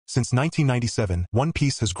Since 1997, One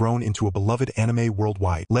Piece has grown into a beloved anime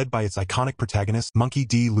worldwide, led by its iconic protagonist, Monkey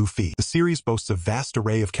D. Luffy. The series boasts a vast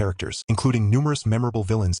array of characters, including numerous memorable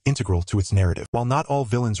villains integral to its narrative. While not all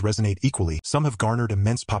villains resonate equally, some have garnered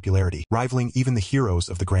immense popularity, rivaling even the heroes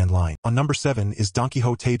of the Grand Line. On number 7 is Don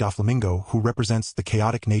Quixote Doflamingo, who represents the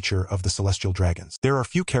chaotic nature of the celestial dragons. There are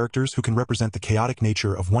few characters who can represent the chaotic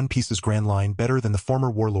nature of One Piece's Grand Line better than the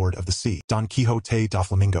former warlord of the sea, Don Quixote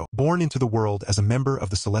Doflamingo. Born into the world as a member of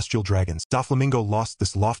the celestial dragons, Doflamingo lost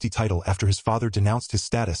this lofty title after his father denounced his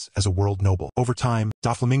status as a world noble. Over time,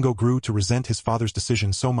 Doflamingo grew to resent his father's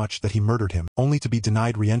decision so much that he murdered him, only to be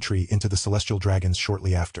denied re-entry into the celestial dragons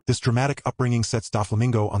shortly after. This dramatic upbringing sets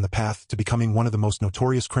Doflamingo on the path to becoming one of the most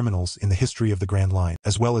notorious criminals in the history of the Grand Line,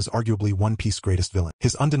 as well as arguably One Piece's greatest villain.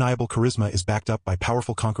 His undeniable charisma is backed up by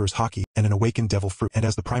powerful conqueror's haki and an awakened devil fruit, and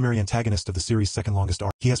as the primary antagonist of the series' second longest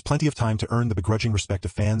arc, he has plenty of time to earn the begrudging respect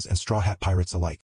of fans and Straw Hat pirates alike.